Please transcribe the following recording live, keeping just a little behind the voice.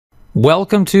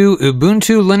Welcome to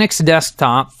Ubuntu Linux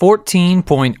Desktop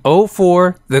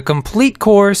 14.04, the complete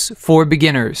course for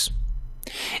beginners.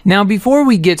 Now, before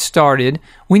we get started,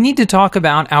 we need to talk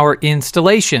about our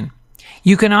installation.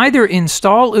 You can either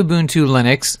install Ubuntu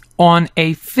Linux on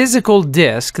a physical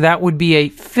disk, that would be a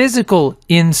physical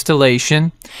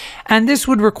installation, and this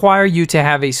would require you to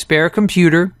have a spare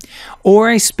computer or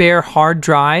a spare hard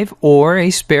drive or a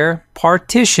spare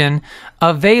partition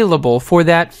available for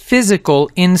that physical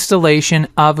installation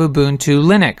of Ubuntu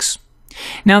Linux.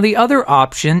 Now, the other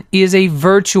option is a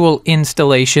virtual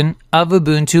installation of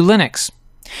Ubuntu Linux.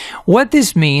 What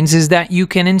this means is that you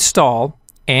can install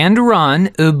and run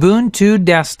Ubuntu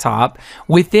Desktop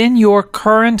within your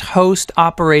current host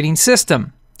operating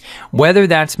system, whether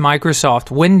that's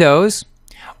Microsoft Windows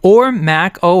or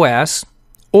Mac OS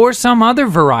or some other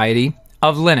variety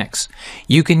of Linux.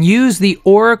 You can use the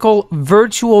Oracle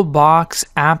VirtualBox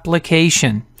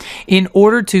application in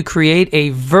order to create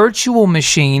a virtual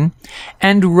machine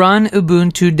and run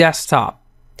Ubuntu Desktop.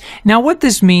 Now, what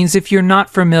this means, if you're not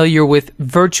familiar with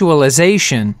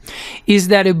virtualization, is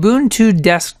that Ubuntu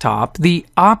Desktop, the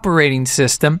operating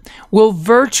system, will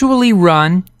virtually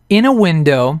run in a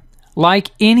window like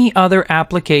any other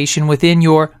application within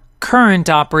your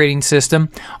current operating system,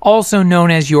 also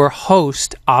known as your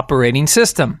host operating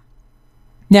system.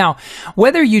 Now,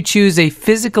 whether you choose a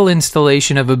physical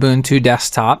installation of Ubuntu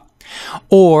Desktop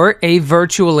or a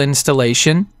virtual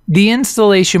installation, the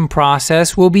installation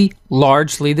process will be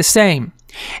largely the same.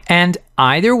 And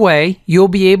either way, you'll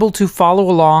be able to follow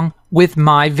along with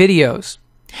my videos.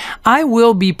 I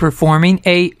will be performing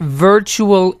a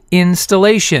virtual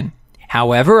installation.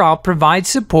 However, I'll provide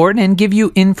support and give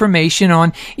you information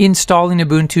on installing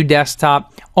Ubuntu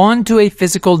Desktop onto a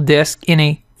physical disk in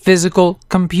a physical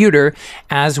computer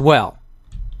as well.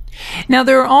 Now,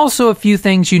 there are also a few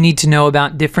things you need to know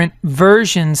about different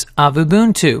versions of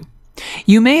Ubuntu.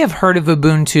 You may have heard of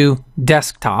Ubuntu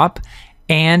Desktop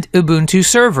and Ubuntu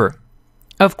Server.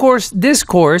 Of course, this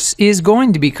course is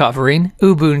going to be covering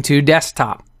Ubuntu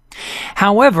Desktop.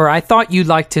 However, I thought you'd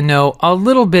like to know a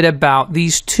little bit about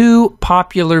these two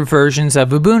popular versions of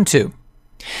Ubuntu.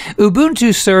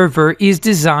 Ubuntu Server is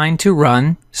designed to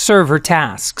run server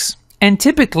tasks and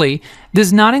typically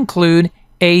does not include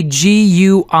a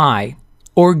GUI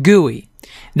or GUI,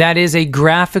 that is a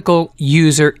graphical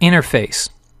user interface.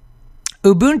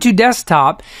 Ubuntu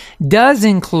Desktop does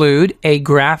include a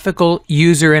graphical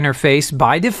user interface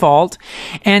by default,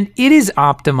 and it is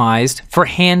optimized for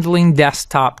handling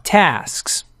desktop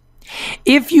tasks.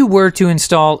 If you were to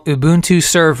install Ubuntu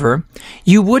Server,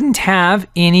 you wouldn't have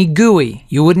any GUI.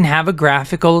 You wouldn't have a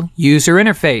graphical user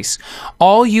interface.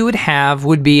 All you would have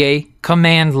would be a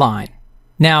command line.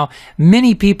 Now,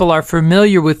 many people are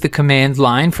familiar with the command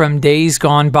line from days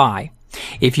gone by.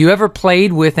 If you ever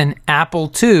played with an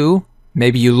Apple II,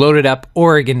 maybe you loaded up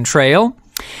Oregon Trail,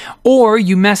 or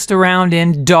you messed around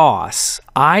in DOS.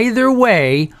 Either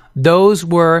way, those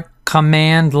were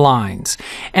command lines.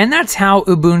 And that's how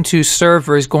Ubuntu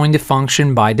Server is going to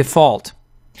function by default.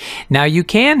 Now, you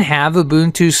can have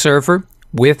Ubuntu Server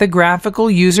with a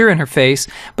graphical user interface,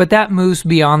 but that moves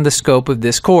beyond the scope of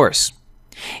this course.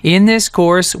 In this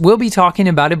course, we'll be talking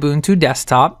about Ubuntu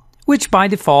Desktop, which by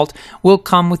default will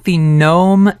come with the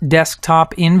GNOME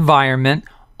desktop environment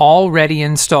already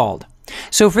installed.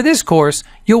 So for this course,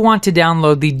 you'll want to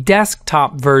download the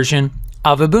desktop version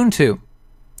of Ubuntu.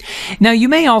 Now, you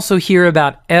may also hear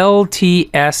about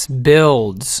LTS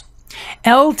builds.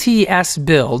 LTS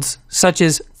builds, such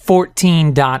as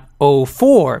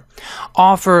 14.04,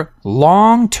 offer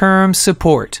long-term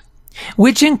support,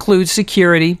 which includes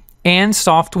security and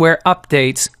software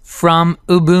updates from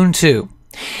Ubuntu.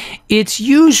 It's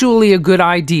usually a good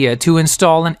idea to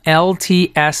install an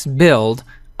LTS build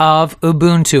of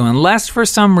Ubuntu, unless for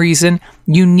some reason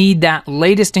you need that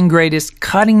latest and greatest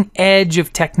cutting edge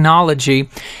of technology.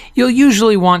 You'll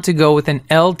usually want to go with an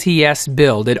LTS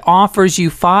build. It offers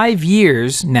you 5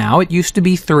 years now. It used to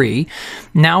be 3.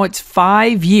 Now it's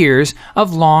 5 years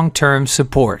of long-term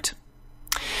support.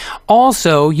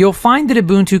 Also, you'll find that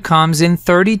Ubuntu comes in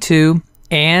 32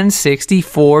 and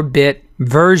 64-bit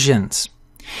versions.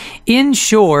 In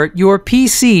short, your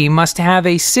PC must have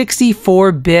a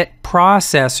 64-bit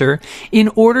processor in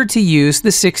order to use the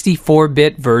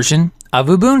 64-bit version of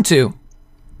Ubuntu.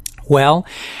 Well,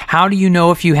 how do you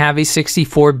know if you have a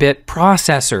 64-bit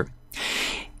processor?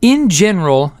 In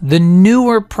general, the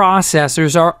newer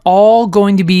processors are all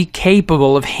going to be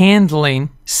capable of handling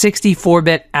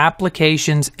 64-bit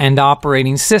applications and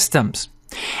operating systems.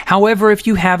 However, if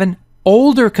you have an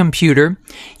older computer,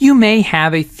 you may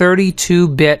have a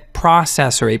 32-bit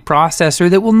processor, a processor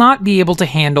that will not be able to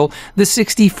handle the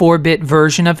 64-bit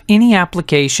version of any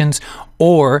applications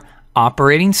or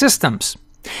operating systems.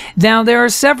 Now, there are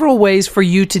several ways for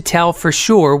you to tell for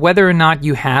sure whether or not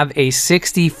you have a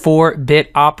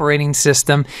 64-bit operating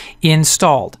system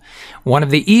installed. One of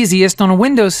the easiest on a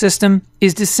Windows system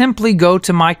is to simply go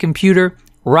to My Computer,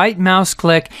 right mouse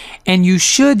click, and you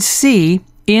should see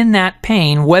in that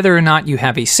pane whether or not you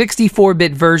have a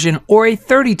 64-bit version or a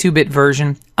 32-bit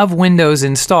version of Windows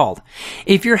installed.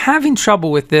 If you're having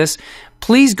trouble with this,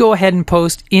 please go ahead and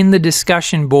post in the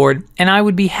discussion board, and I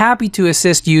would be happy to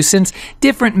assist you since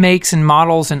different makes and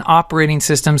models and operating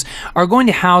systems are going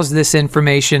to house this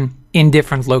information in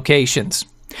different locations.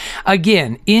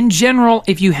 Again, in general,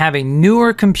 if you have a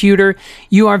newer computer,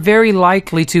 you are very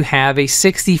likely to have a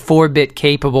 64-bit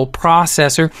capable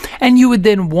processor, and you would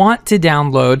then want to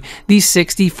download the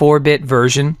 64-bit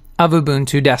version of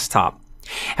Ubuntu Desktop.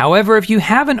 However, if you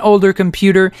have an older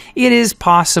computer, it is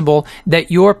possible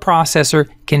that your processor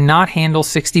cannot handle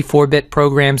 64-bit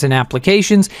programs and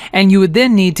applications, and you would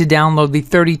then need to download the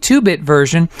 32-bit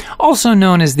version, also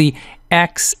known as the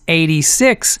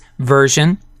x86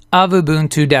 version of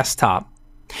Ubuntu Desktop.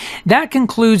 That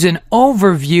concludes an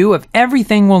overview of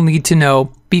everything we'll need to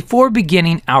know before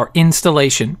beginning our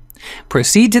installation.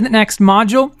 Proceed to the next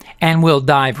module, and we'll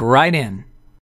dive right in.